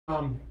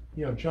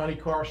Johnny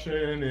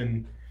Carson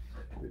and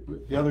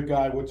the other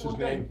guy, what's his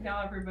name?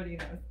 Now everybody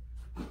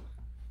knows.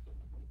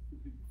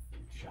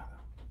 Shut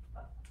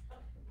up.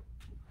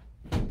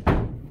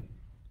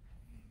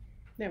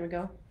 There we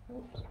go.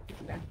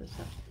 Back this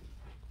up.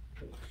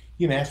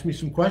 You gonna ask me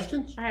some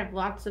questions? I have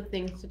lots of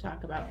things to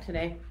talk about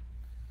today.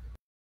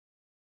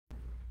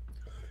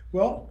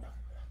 Well,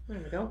 there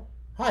we go.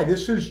 Hi,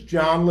 this is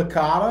John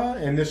Licata,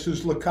 and this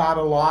is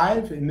Licata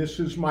Live, and this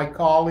is my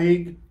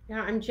colleague.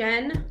 Yeah, I'm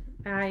Jen.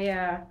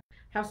 I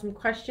have some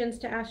questions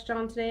to ask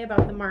John today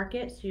about the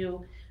market,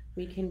 so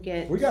we can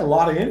get. We got a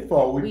lot of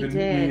info. We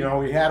did.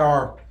 We had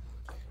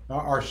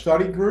our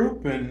study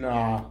group and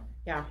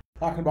yeah,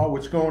 talking about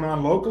what's going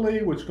on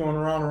locally, what's going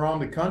around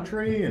the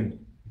country, and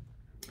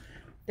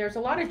there's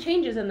a lot of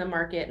changes in the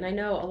market, and I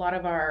know a lot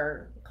of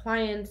our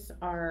clients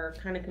are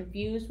kind of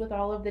confused with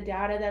all of the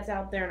data that's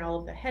out there and all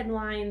of the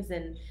headlines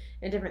and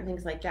different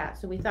things like that.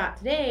 So we thought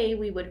today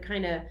we would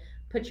kind of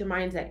put your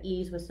minds at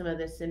ease with some of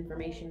this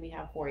information we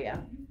have for you.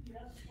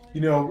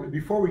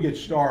 Before we get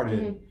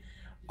started,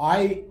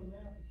 I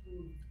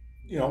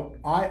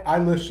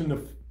listen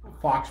to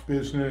Fox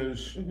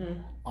Business.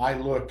 I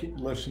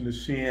listen to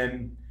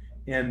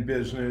CNN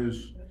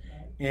Business,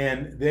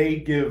 and they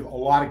give a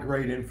lot of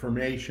great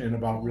information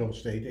about real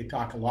estate. They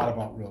talk a lot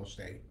about real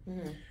estate.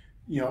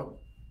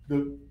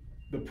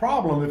 The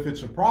problem, if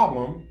it's a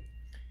problem,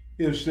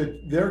 is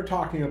that they're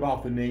talking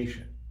about the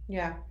nation.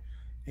 Yeah.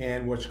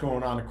 And what's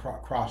going on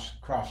across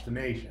the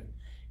nation.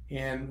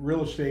 And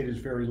real estate is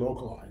very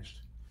localized.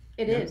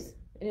 It is.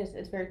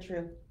 It's very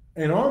true.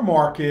 In our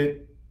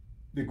market,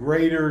 the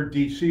greater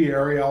DC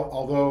area,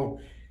 although,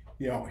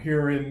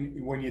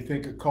 when you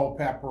think of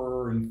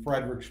Culpeper and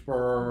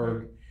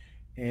Fredericksburg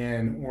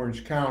and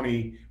Orange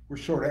County, we're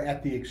sort of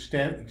at the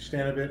extent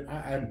of it.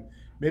 I'm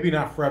maybe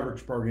not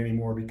Fredericksburg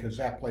anymore because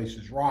that place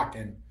is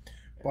rocking,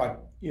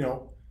 but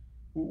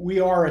we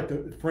are at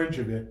the fringe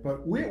of it.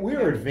 But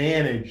we're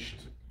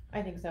advantaged.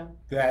 I think so.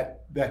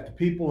 That the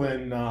people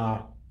in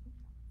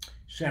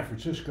San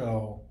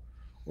Francisco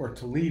or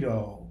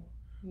Toledo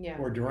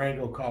or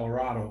Durango,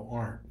 Colorado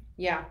aren't.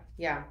 Yeah.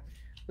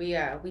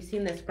 We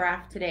seen this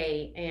graph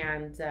today,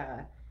 and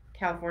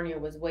California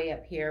was way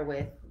up here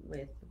with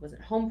was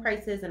it home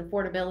prices and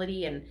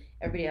affordability, and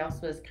everybody else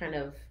was kind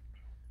of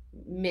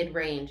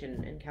mid-range,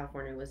 and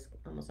California was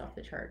almost off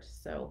the charts.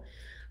 So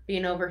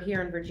being over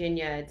here in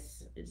Virginia,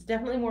 it's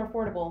definitely more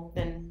affordable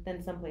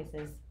than some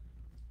places.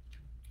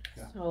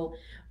 Yeah.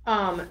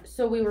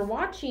 So we were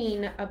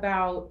watching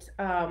about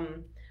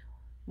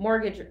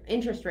mortgage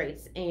interest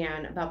rates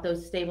and about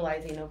those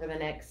stabilizing over the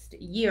next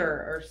year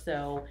or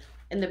so,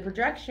 and the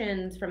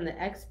projections from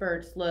the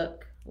experts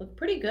look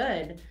pretty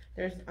good.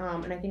 There's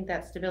and I think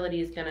that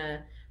stability is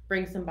gonna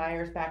bring some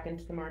buyers back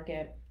into the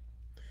market.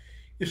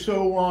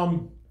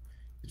 So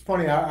it's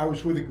funny, I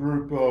was with a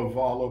group of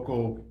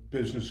local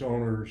business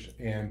owners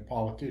and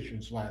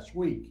politicians last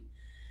week,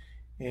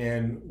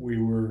 and we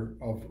were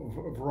of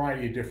a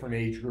variety of different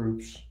age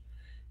groups,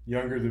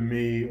 younger than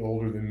me,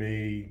 older than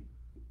me,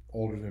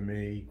 older than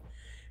me.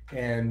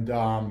 And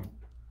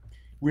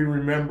we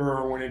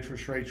remember when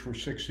interest rates were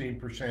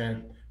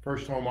 16%.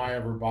 First home I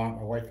ever bought,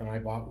 my wife and I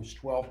bought, was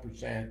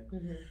 12%.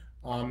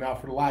 Now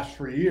for the last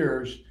 3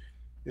 years,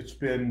 it's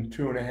been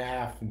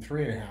 2.5% and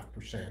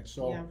 3.5%.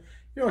 So,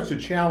 it's a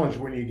challenge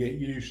when you get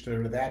used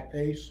to that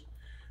pace.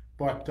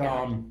 But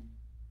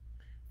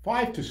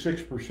 5 to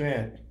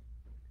 6%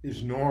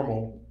 is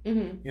normal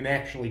and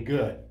actually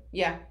good.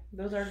 Yeah,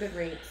 those are good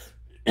rates.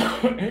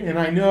 And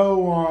I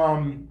know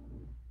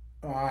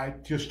I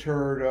just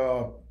heard,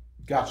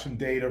 got some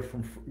data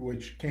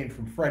which came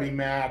from Freddie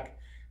Mac,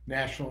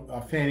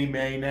 Fannie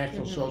Mae,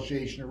 National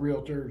Association of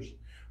Realtors,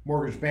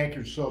 Mortgage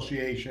Bankers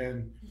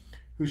Association,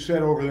 who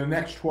said over the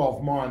next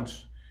 12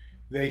 months,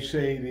 they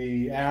say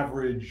the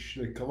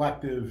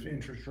collective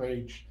interest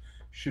rates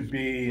should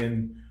be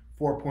in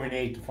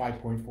 4.8 to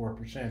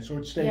 5.4%. So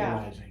it's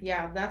stabilizing.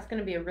 Yeah, that's going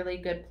to be a really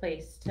good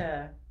place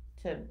to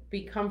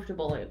be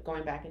comfortable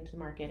going back into the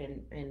market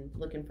and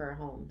looking for a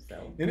home.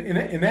 So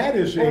and that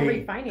is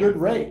a good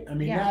rate. I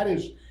mean, that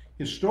is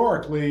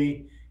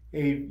historically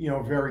a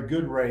very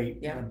good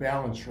rate and a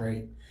balanced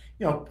rate.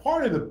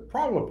 Part of the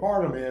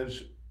problem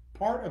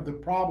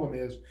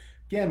is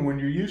again, when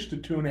you're used to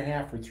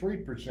 2.5 or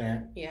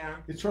 3%,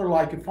 it's sort of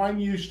like if I'm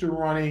used to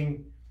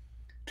running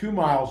 2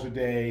 miles a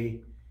day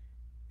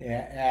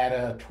at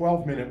a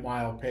 12-minute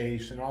mile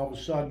pace, and all of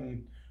a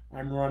sudden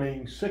I'm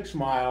running 6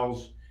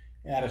 miles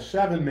at a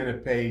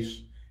 7-minute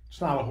pace, it's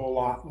not a whole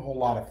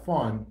lot of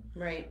fun.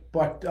 Right.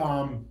 But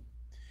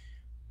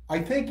I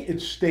think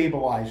it's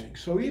stabilizing.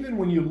 So even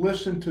when you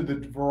listen to the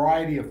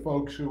variety of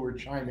folks who are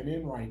chiming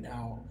in right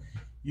now,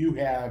 you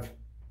have,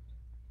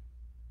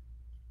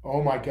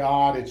 oh my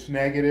God, it's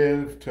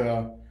negative,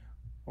 to,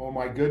 oh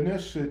my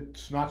goodness,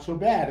 it's not so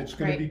bad, it's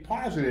going to be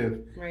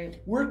positive.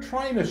 Right. We're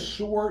trying to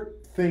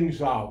sort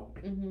things out.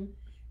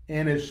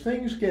 And as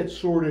things get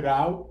sorted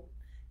out,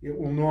 it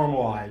will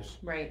normalize.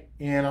 Right.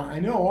 And I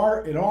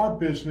know in our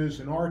business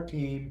and our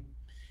team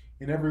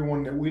and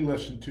everyone that we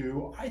listen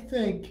to, I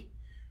think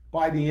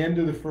by the end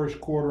of the first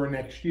quarter of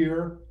next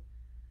year,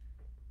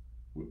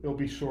 it'll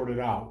be sorted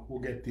out.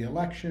 We'll get the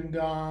election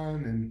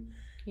done, and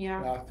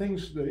Yeah,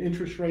 the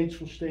interest rates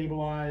will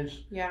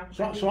stabilize. yeah.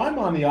 So I'm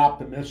on the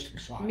optimistic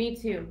side. Me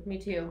too, me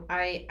too.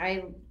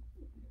 I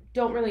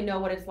don't really know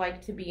what it's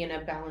like to be in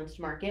a balanced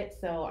market,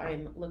 so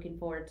I'm looking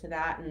forward to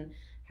that and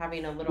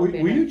having a little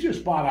bit Well, you of.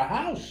 just bought a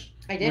house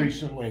I did.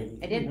 recently.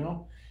 I did. You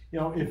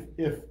know,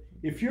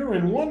 if you're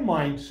in one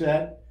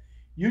mindset,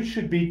 you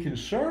should be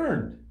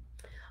concerned.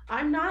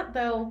 I'm not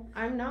though.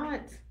 I'm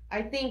not.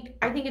 I think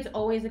it's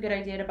always a good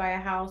idea to buy a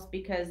house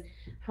because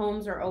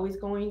homes are always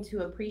going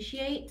to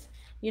appreciate,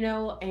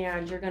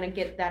 and you're going to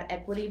get that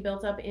equity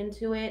built up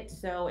into it.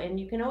 So, and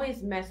you can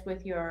always mess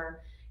with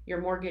your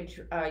mortgage,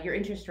 your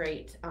interest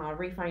rate,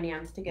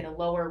 refinance to get a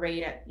lower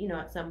rate at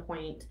some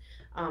point,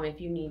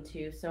 if you need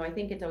to. So I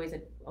think it's always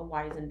a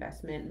wise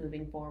investment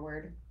moving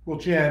forward. Well,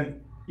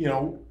 Jen,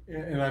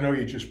 and I know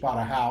you just bought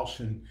a house,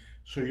 and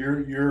so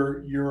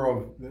you're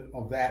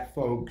of that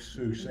folks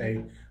who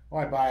say, "Oh,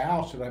 I buy a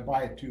house, did I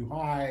buy it too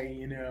high?"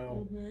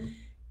 Mm-hmm.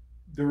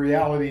 The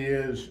reality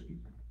is,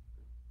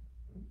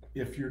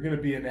 if you're going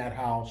to be in that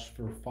house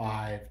for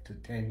 5 to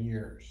 10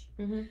 years,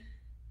 Mm-hmm.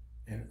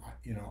 and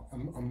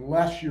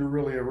unless you're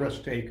really a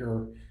risk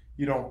taker,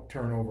 you don't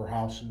turn over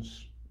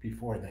houses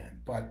before then.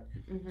 But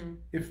Mm-hmm.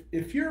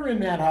 if you're in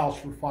that house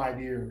for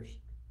 5 years,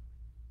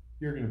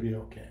 you're going to be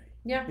okay.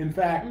 Yeah. In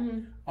fact, Mm-hmm.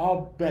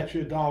 I'll bet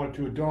you $1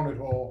 to a donut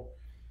hole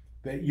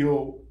that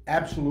you'll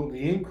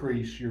absolutely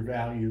increase your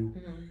value.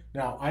 Mm-hmm.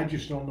 Now, I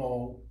just don't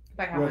know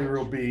By how whether much?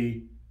 it'll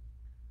be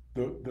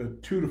the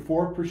 2 to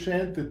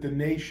 4% that the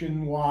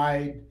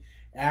nationwide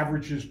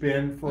average has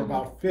been for Mhm.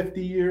 about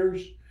 50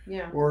 years,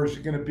 Yeah. or is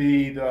it going to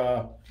be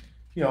the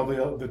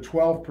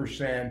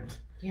 12%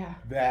 Yeah.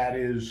 that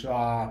is?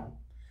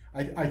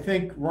 I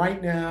think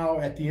right now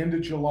at the end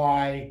of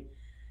July,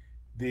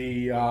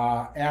 the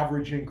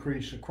average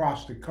increase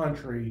across the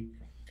country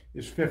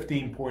is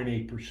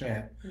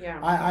 15.8%. Yeah.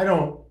 I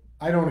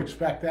don't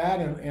expect that,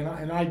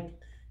 and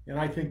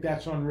I think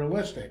that's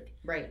unrealistic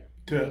Right.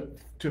 to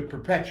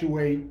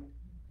perpetuate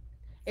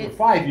for It's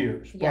 5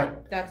 years. Yeah.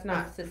 But That's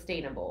not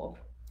sustainable.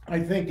 I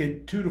think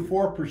at 2 to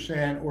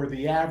 4%, or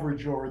the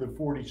average over the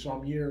 40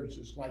 some years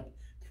is like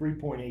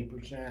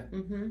 3.8%.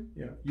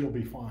 Mm-hmm. You'll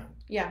be fine.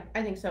 Yeah,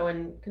 I think so.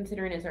 And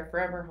considering it's our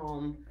forever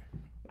home,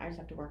 I just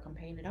have to work on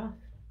paying it off.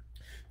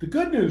 The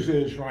good news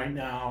is right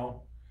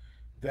now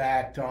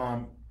that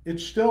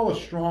it's still a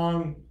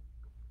strong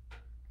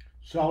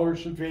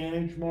seller's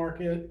advantage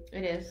market,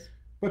 It is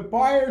but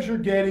buyers are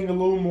getting a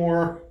little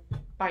more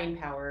buying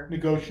power.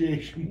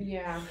 negotiation.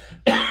 Yeah.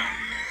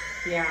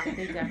 Yeah,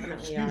 they definitely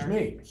Excuse are.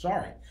 me,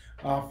 sorry.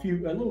 A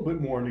little bit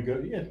more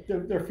Yeah,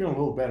 they're feeling a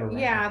little better right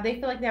Yeah, now. they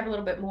feel like they have a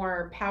little bit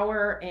more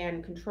power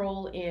and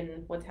control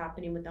in what's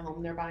happening with the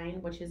home they're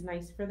buying, which is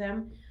nice for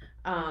them.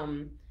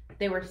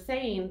 They were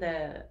saying,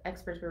 the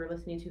experts we were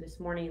listening to this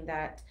morning,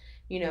 that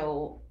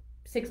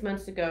 6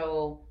 months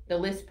ago the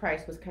list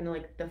price was kind of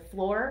like the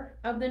floor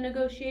of the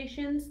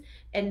negotiations,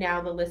 and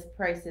now the list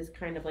price is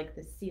kind of like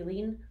the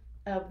ceiling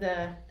of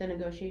the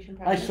negotiation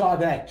I process. saw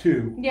that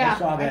too. Yeah, I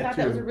saw that thought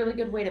too. that was a really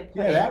good way to put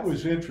Yeah, it. that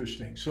was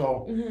interesting.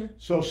 So, Hmm.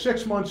 so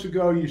 6 months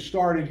ago you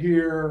started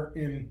here,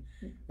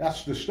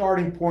 that's the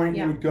starting point.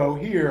 Yeah. You would go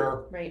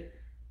here. Right.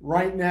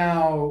 Right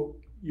now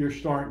you're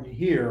starting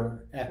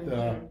here at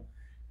Mhm.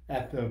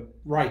 the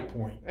right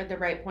point. At the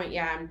right point,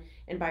 yeah,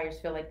 and buyers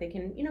feel like they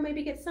can,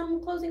 maybe get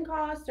some closing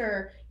costs,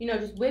 or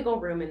just wiggle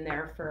room in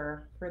there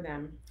for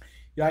them.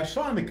 Yeah, I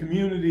saw in the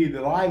community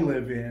that I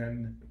live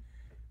in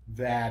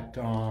that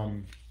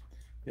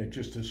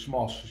just a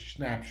small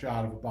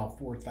snapshot of about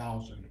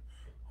 4,000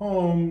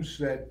 homes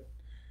that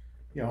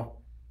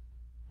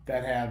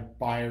that have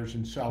buyers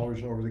and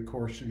sellers over the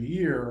course of the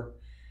year.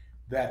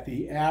 That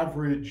the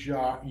average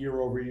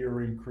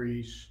year-over-year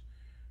increase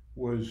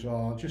was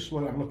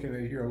I'm looking at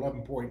it here,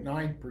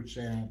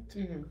 11.9%.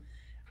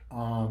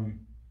 Mm-hmm.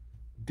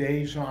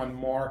 Days on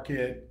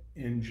market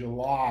in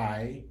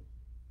July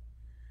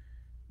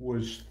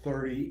was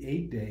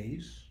 38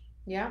 days.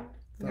 Yeah.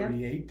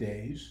 38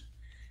 days,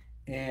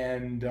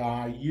 and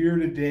year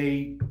to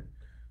date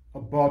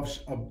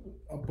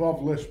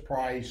above list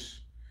price.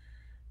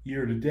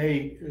 Year to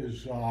date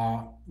is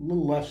a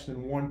little less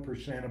than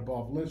 1%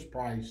 above list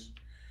price,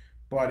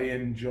 but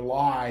in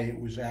July it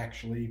was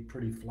actually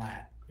pretty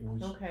flat. It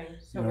was Okay,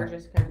 so we're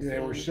just kind of they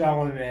were seeing.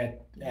 selling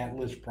at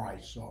list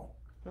price. So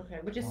Okay,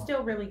 which is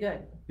still really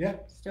good. yeah,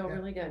 Still yeah.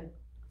 really good.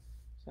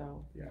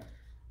 So. Yeah.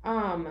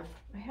 I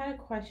had a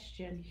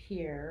question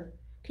here.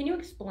 Can you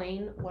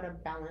explain what a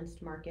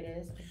balanced market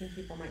is? I think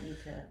people might need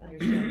to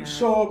understand that.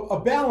 So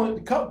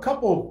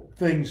couple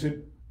things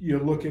that you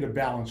look at a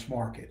balanced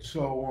market.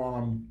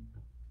 So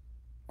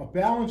a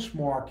balanced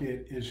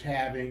market is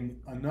having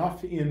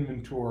enough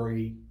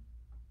inventory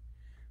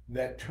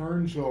that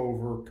turns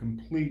over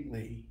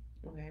completely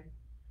Okay.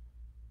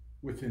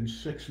 within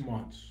 6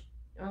 months.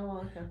 Oh,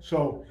 okay.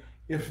 So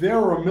if there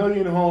are 1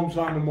 million homes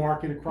on the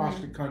market across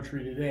the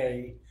country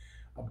today,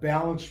 a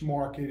balanced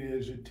market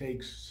is it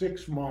takes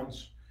 6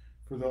 months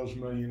for those 1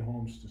 million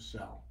homes to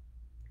sell.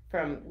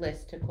 From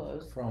list to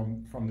close.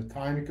 from the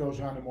time it goes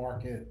on the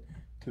market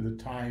to the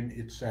time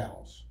it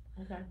sells.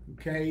 Okay.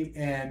 Okay,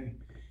 and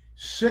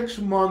 6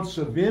 months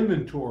of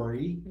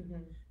inventory,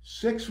 Mm-hmm.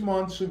 6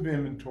 months of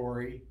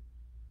inventory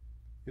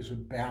is a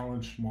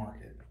balanced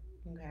market.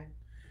 Okay.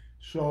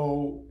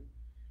 So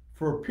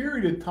for a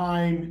period of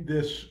time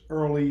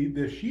early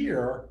this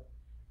year,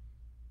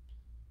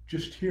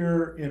 just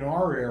here in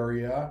our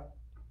area,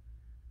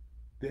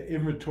 the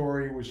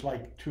inventory was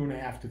like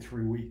 2.5 to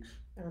 3 weeks.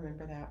 I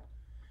remember that.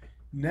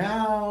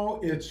 Now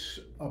it's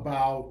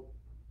about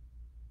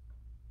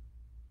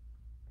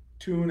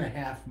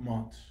 2.5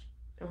 months.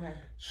 Okay.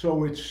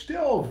 So it's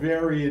still a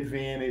very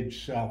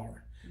advantaged seller.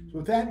 So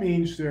what that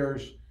means,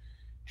 there's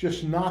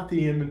just not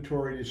the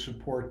inventory to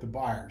support the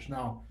buyers.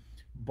 Now,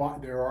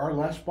 but there are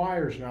less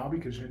buyers now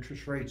because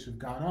interest rates have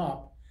gone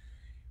up,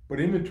 but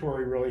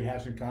inventory really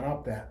hasn't gone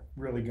up that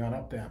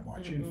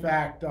much. Mm-hmm. In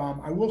fact,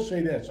 I will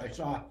say this: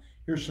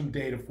 here's some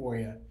data for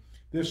you.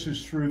 This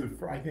is through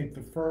I think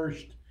the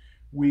first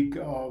week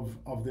of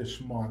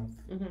this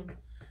month.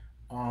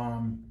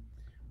 Mm-hmm.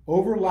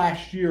 Over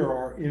last year,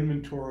 our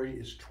inventory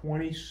is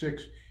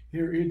 26.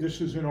 Here, this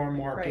is in our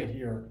market Right.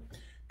 here,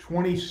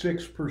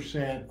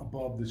 26%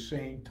 above the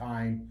same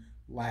time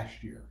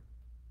last year.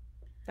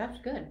 That's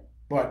good.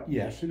 But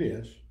yes, it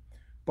is.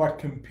 But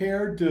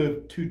compared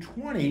to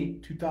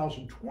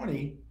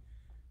 2020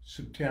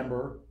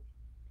 September,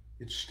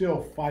 it's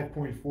still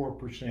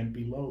 5.4%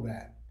 below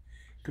that.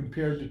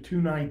 Compared to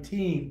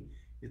 2019,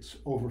 it's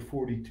over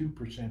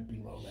 42%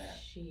 below that.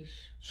 Sheesh.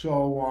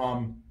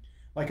 So,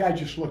 like I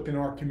just looked in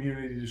our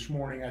community this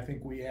morning, I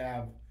think we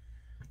have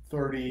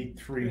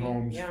 33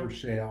 homes yeah. for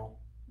sale.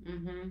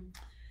 Mm-hmm.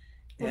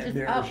 Which And is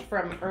there's, up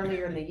from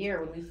earlier in the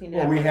year when we seen.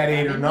 well, we had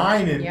 8 or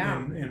 9 Yeah.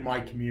 in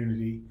my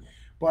community.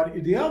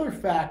 But the other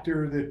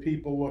factor that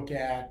people look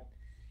at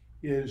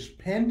is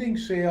pending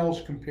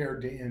sales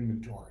compared to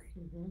inventory.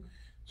 Mm-hmm.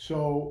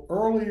 So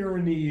earlier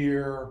in the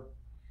year,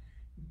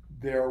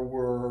 there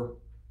were,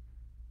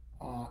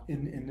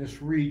 in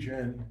this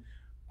region,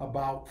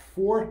 about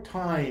 4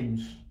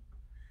 times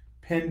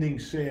pending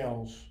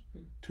sales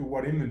to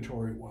what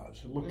inventory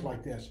was. It looked Mm-hmm.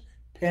 like this: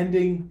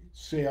 pending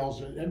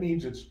sales. That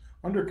means it's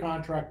under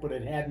contract, but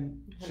it hadn't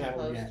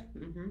settled yet.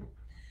 Mm-hmm.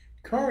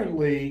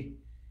 Currently,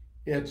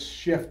 it's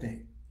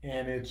shifting,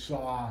 and it's.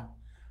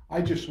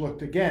 I just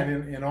looked again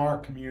in our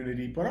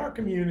community, but our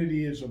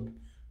community is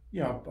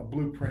a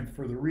blueprint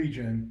for the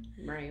region.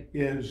 Right.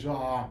 Is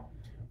I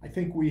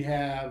think we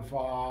have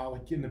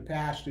like in the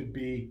past it'd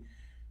be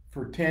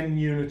for 10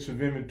 units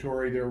of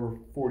inventory there were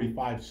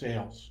 45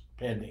 sales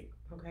pending.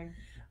 Okay.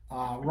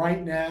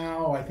 Right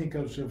now, I think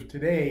as of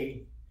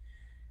today,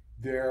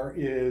 there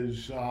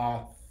is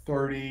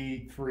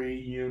 33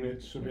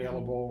 units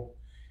available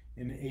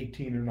and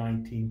 18 or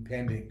 19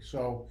 pending.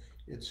 So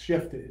it's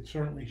shifted. It's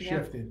certainly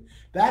shifted.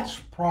 That's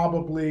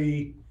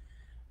probably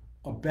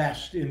a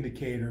best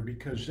indicator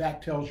because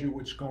that tells you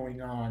what's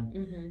going on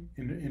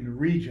in the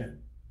region.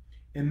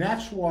 And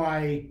that's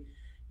why,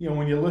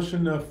 when you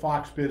listen to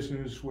Fox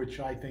Business,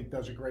 which I think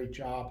does a great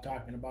job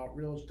talking about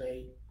real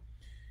estate,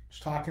 it's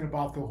talking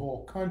about the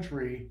whole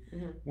country,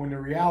 when the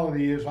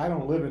reality is I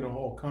don't live in the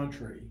whole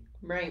country.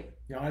 Right.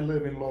 I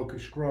live in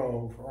Locust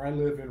Grove, or I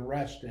live in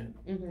Reston,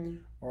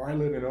 or I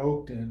live in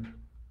Oakton,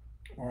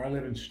 or I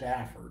live in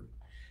Stafford.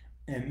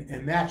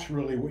 And that's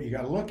really what you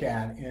got to look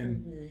at.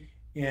 And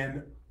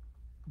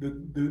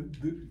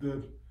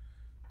the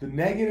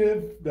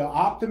negative, the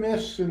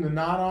optimists and the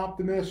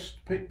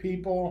non-optimist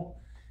people,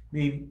 I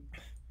mean,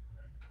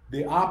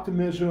 the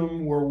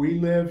optimism where we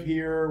live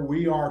here,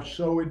 we are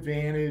so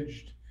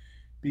advantaged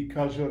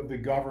because of the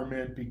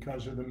government,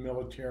 because of the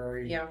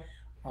military. Yeah.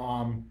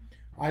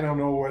 I don't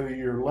know whether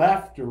you're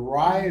left or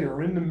right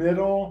or in the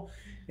middle,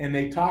 and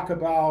they talk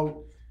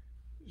about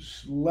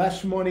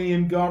less money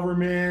in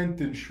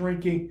government and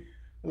shrinking.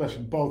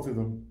 Listen, both of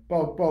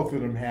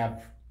them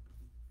have.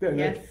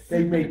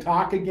 They may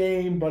talk a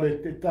game, but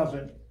it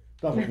doesn't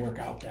work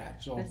out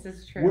that. So this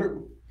is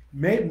true.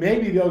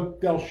 Maybe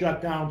they'll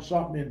shut down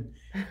something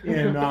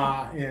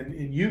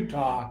in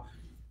Utah,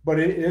 but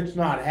it's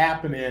not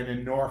happening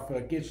in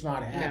Norfolk. It's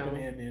not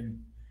happening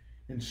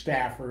in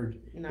Stafford.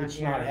 It's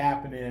not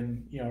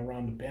happening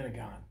around the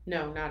Pentagon.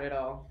 No, not at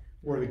all.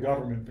 Or the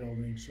government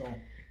building. So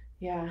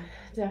yeah,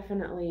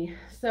 definitely.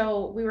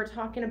 So we were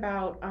talking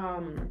about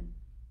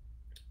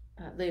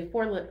the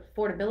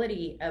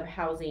affordability of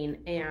housing,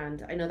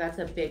 and I know that's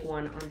a big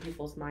one on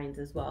people's minds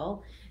as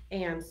well.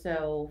 And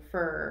so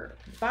for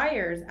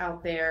buyers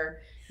out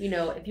there,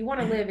 if you want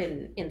to live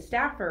in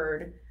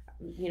Stafford,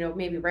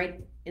 maybe right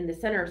in the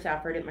center of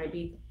Stafford, it might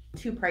be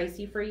too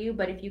pricey for you.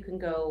 But if you can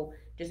go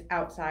just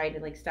outside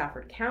in like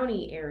Stafford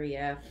County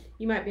area,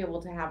 you might be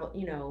able to have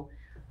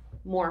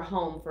more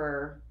home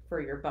for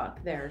your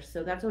buck there.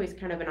 So that's always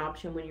kind of an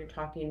option when you're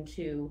talking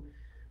to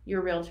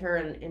your realtor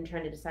and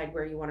trying to decide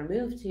where you want to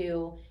move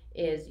to.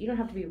 Is you don't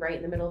have to be right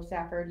in the middle of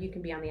Stafford. You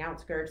can be on the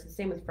outskirts. The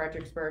same with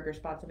Fredericksburg or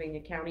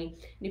Spotsylvania County.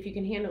 And if you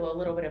can handle a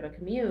little bit of a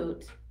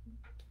commute,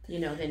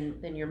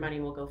 then your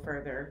money will go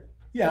further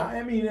Yeah,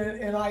 I mean,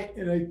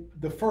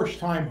 the first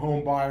time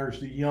home buyers,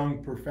 the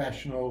young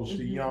professionals,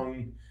 the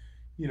young,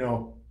 you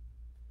know,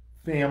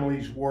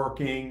 families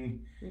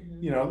working,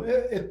 Mm-hmm. you know,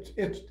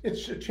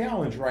 it's a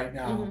challenge right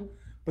now. Mm-hmm.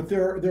 But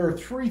there are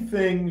three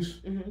things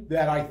Mm-hmm.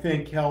 that I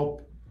think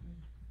help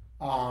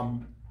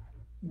um,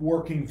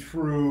 working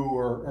through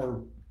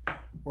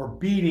or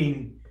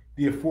beating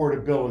the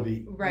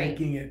affordability, Right.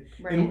 making it.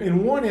 Right.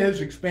 And one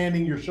is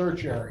expanding your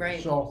search area.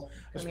 Right. So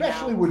Coming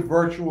especially out. with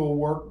virtual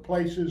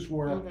workplaces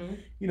where Mm-hmm.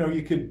 you know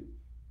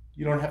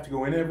you don't have to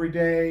go in every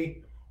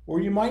day,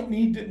 or you might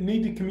need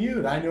to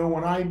commute. I know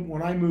when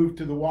I moved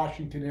to the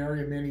Washington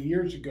area many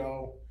years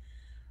ago,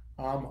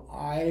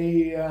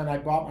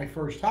 I bought my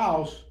first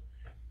house.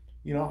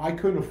 You know, I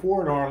couldn't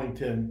afford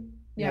Arlington.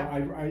 You know,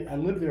 Yeah. I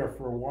lived there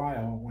for a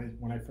while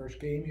when I first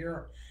came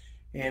here,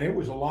 and it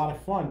was a lot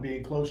of fun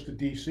being close to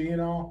DC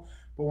and all.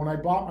 But when I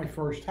bought my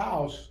first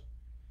house,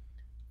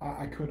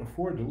 I couldn't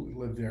afford to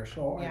live there,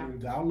 so I Yeah.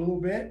 moved out a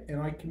little bit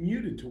and I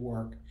commuted to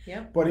work.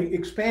 Yep. But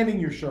expanding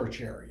your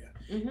search area,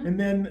 Mm-hmm. and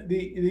then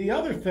the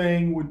other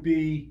thing would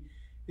be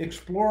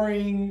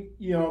exploring,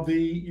 you know,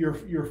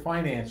 your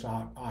finance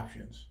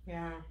options.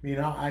 Yeah. I mean,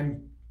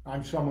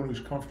 I'm someone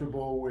who's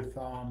comfortable with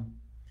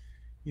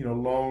you know,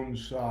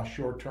 loans,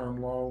 short-term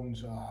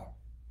loans,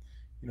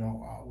 you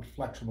know, with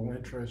flexible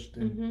interest,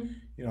 and Mm-hmm.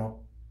 you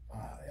know,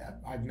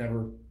 I've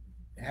never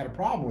had a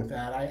problem with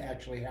that. I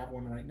actually have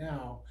one right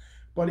now.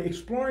 But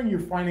exploring your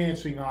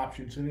financing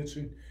options, and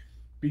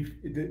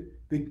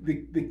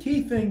the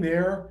key thing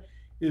there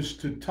is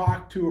to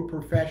talk to a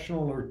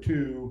professional or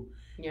two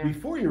Yeah.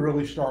 before you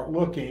really start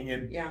looking.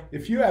 And Yeah.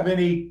 if you have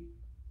any,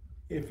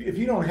 if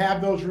you don't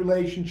have those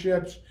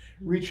relationships,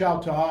 reach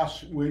out to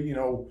us. You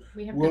know,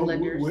 We have good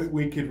lenders.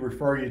 we could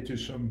refer you to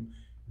some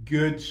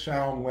good,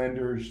 sound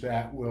lenders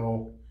that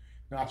will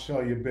not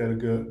sell you a bill of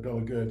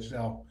goods.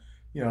 They'll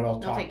They'll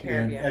talk take to you care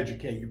of and you.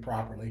 educate you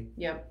properly.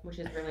 Yep. Which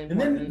is really And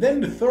important.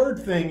 then the third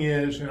thing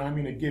is, and I'm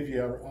going to give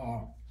you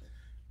a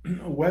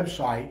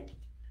website.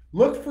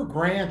 Look for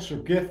grants or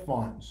gift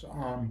funds.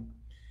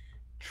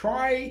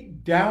 Try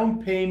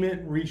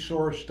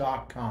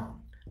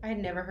downpaymentresource.com. I had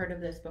never heard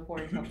of this before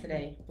until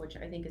today, which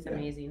I think is Yeah.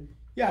 amazing.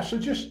 Yeah, so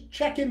just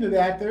check into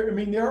that. I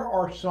mean, there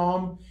are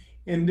some,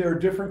 and there are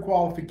different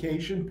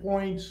qualification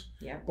points.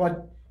 Yeah.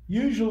 But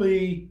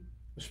usually,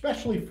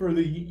 especially for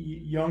the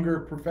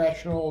younger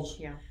professionals,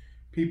 Yeah.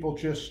 people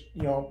just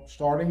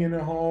starting in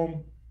a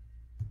home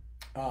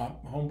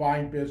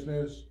buying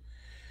business,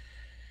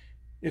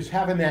 is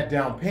having that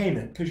down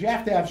payment, because you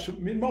have to have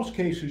in most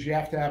cases you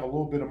have to have a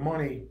little bit of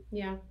money.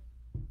 Yeah.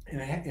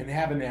 And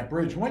having that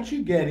bridge. Once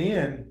you get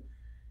in,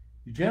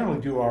 you generally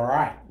do all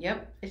right.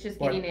 Yep. It's just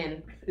But getting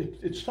in.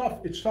 It's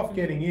tough. It's tough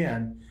getting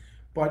in,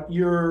 but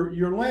your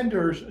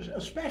lenders,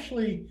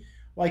 especially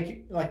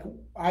like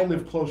I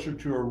live closer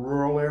to a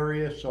rural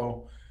area,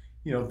 so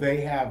they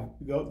have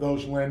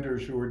those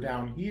lenders who are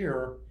down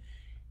here,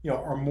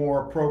 are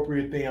more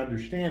appropriate. They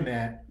understand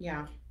that.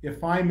 Yeah.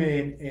 If I'm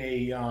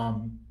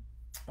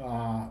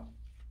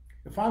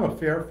if I'm a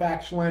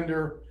Fairfax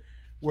lender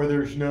where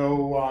there's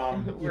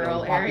no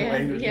Rural population,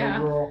 areas, there's yeah.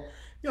 no rural,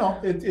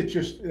 it's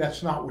just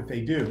that's not what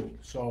they do.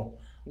 So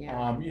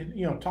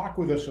Yeah. talk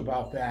with us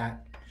about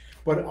that.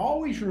 But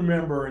always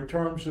remember, in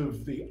terms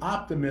of the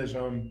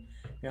optimism,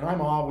 and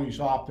I'm always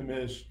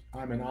optimist.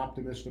 I'm an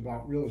optimist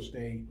about real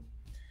estate.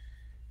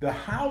 The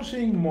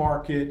housing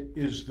market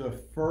is the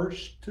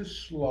first to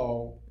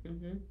slow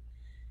Mm-hmm.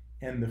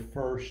 and the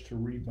first to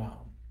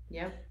rebound.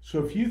 Yep.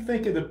 So if you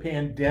think of the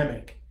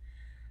pandemic,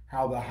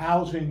 how the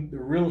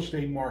real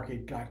estate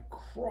market got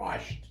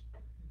crushed,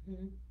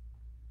 Mm-hmm.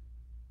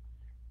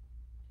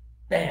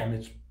 bam,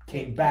 it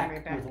came back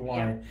right back, with a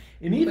line.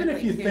 yeah. And even if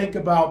Quickly, you too. think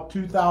about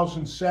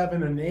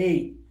 2007 and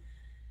 8,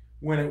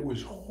 when it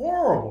was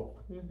horrible,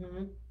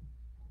 Mm-hmm.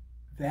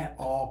 that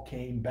all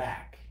came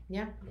back.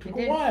 Yeah. It It took a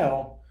did.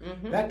 while.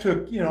 Mm-hmm. That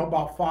took,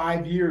 about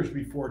 5 years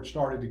before it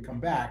started to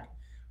come back,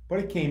 but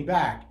it came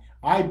back.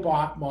 I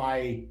bought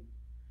a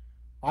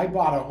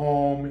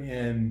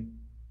home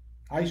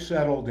I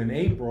settled in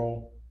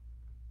April,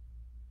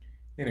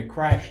 and it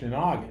crashed in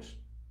August.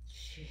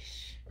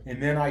 Sheesh.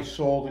 And then I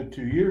sold it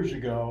 2 years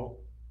ago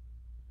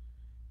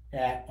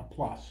at a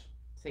plus,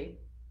 See?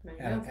 There you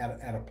go.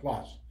 at a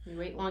plus. You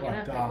wait long But,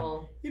 enough,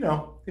 it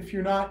will. If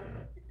you're not,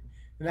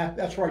 and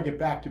that's where I get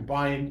back to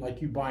buying,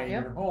 like you buying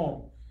Yep. your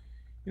home.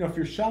 If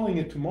you're selling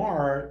it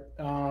tomorrow,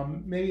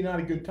 maybe not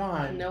a good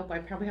time. Nope. I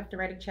probably have to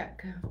write a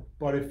check.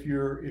 But if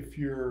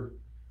you're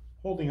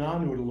holding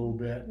on to it a little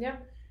bit, Yeah.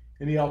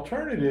 and the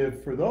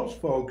alternative for those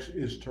folks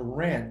is to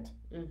rent,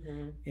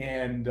 Mm-hmm.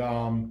 and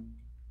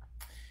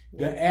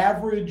the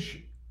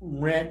average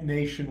rent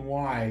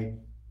nationwide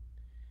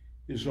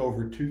is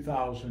over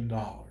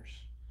 $2,000.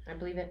 I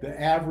believe it. The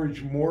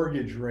average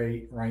mortgage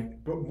rate,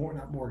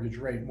 not mortgage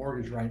rate,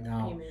 mortgage right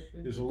now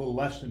Payment. is a little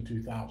less than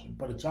 2,000,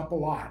 but it's up a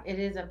lot. It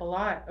is up a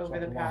lot over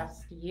up the a lot.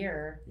 past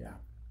year. Yeah.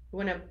 It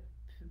went up,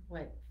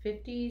 what,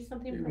 50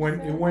 something It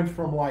percent? went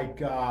from like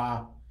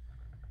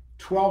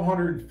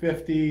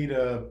 1,250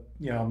 to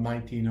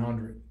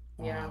 1,900.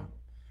 Yeah.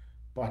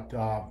 but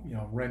you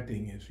know,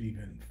 renting is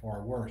even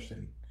far worse.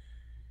 And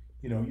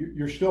you know,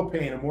 you're still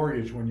paying a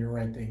mortgage when you're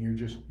renting.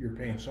 You're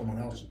paying someone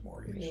else's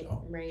mortgage. Right,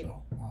 So right.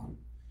 So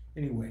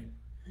anyway,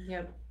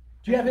 Yep.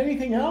 do you have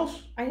anything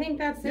else? I think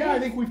that's it. Yeah, I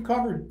think we've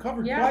covered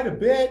Yeah, quite a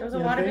bit. there was a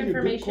You know, lot of Dave,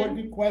 information.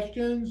 Good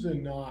questions,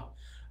 and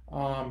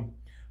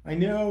I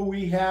know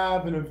we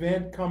have an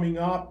event coming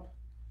up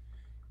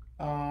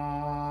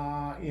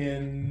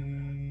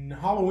in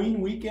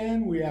Halloween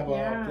weekend. We have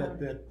Yeah,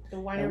 the the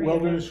winery.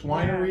 Wilderness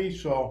event. Winery.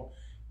 So,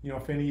 you know,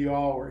 if any of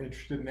y'all are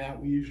interested in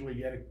that, we usually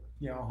get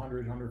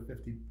 100,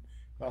 150.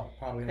 Well,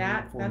 probably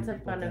That's 140 a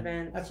people fun attend.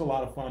 event. That's a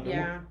lot of fun.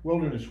 Yeah. The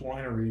Wilderness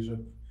Winery is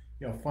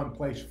a fun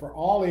place for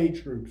all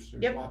age groups.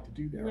 There's Yep. a lot to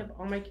do there. Yep.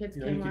 All my kids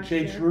You know, came you can last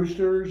chase year.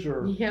 roosters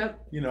or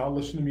Yep. you know,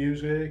 listen to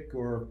music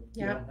or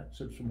you Yep. know,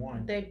 sip some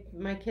wine.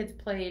 My kids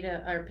played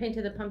or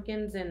painted the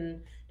pumpkins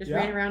and just Yeah.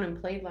 ran around and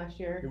played last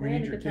year. Yeah, They we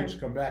had need a your good kids time.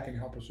 to come back and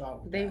help us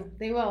out with that.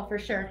 They will for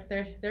sure.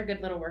 They're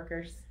good little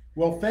workers.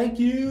 Well, thank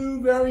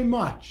you very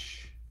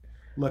much.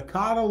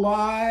 Licata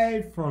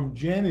Live from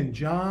Jen and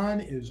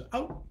John is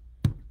out.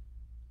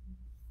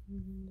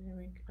 There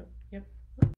we go.